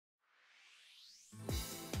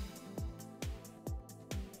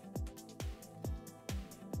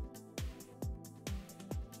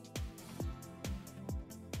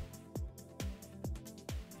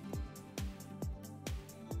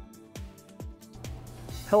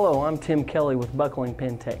Hello, I'm Tim Kelly with Buckling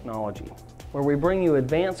Pin Technology, where we bring you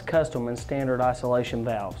advanced, custom, and standard isolation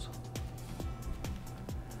valves.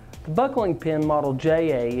 The buckling pin model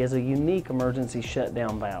JA is a unique emergency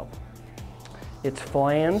shutdown valve. It's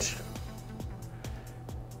flanged,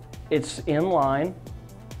 it's inline,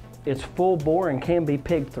 it's full bore and can be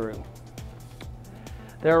pigged through.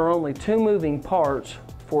 There are only two moving parts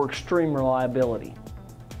for extreme reliability.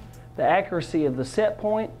 The accuracy of the set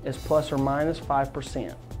point is plus or minus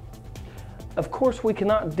 5%. Of course, we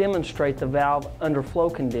cannot demonstrate the valve under flow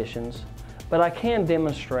conditions, but I can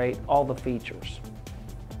demonstrate all the features.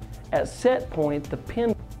 At set point, the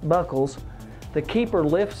pin buckles, the keeper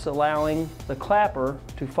lifts, allowing the clapper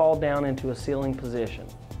to fall down into a sealing position.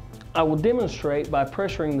 I will demonstrate by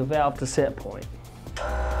pressuring the valve to set point.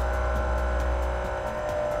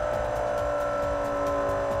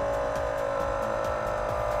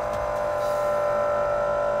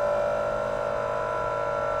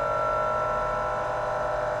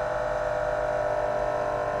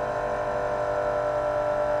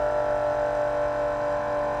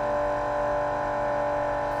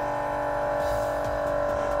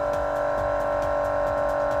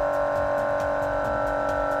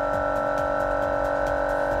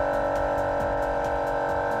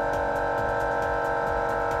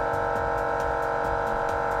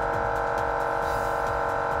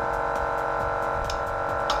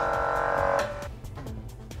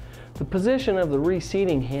 The position of the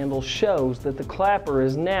reseating handle shows that the clapper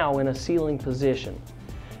is now in a sealing position.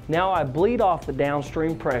 Now I bleed off the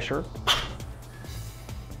downstream pressure.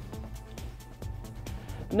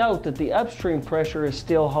 Note that the upstream pressure is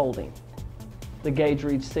still holding. The gauge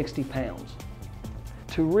reads 60 pounds.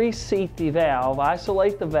 To reseat the valve,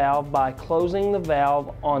 isolate the valve by closing the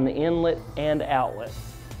valve on the inlet and outlet.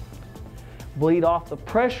 Bleed off the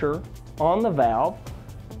pressure on the valve.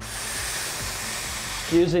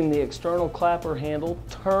 Using the external clapper handle,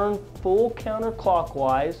 turn full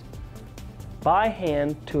counterclockwise by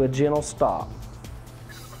hand to a gentle stop.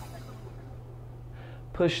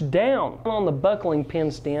 Push down on the buckling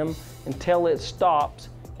pin stem until it stops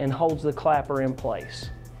and holds the clapper in place.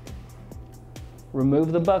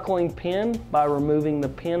 Remove the buckling pin by removing the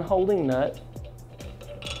pin holding nut.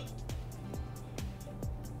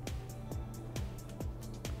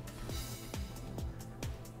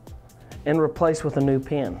 And replace with a new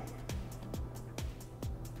pin.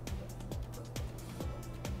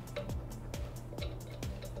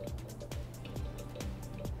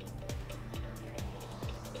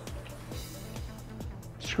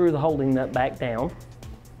 Screw the holding nut back down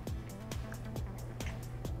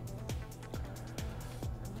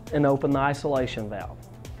and open the isolation valve.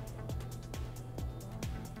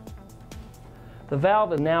 The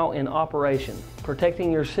valve is now in operation,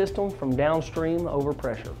 protecting your system from downstream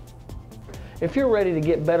overpressure. If you're ready to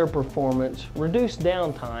get better performance, reduce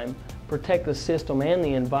downtime, protect the system and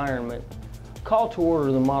the environment, call to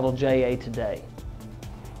order the Model JA today.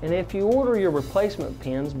 And if you order your replacement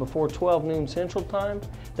pins before 12 noon Central Time,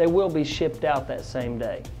 they will be shipped out that same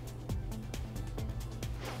day.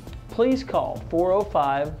 Please call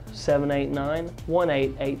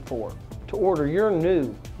 405-789-1884 to order your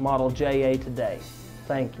new Model JA today.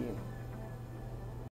 Thank you.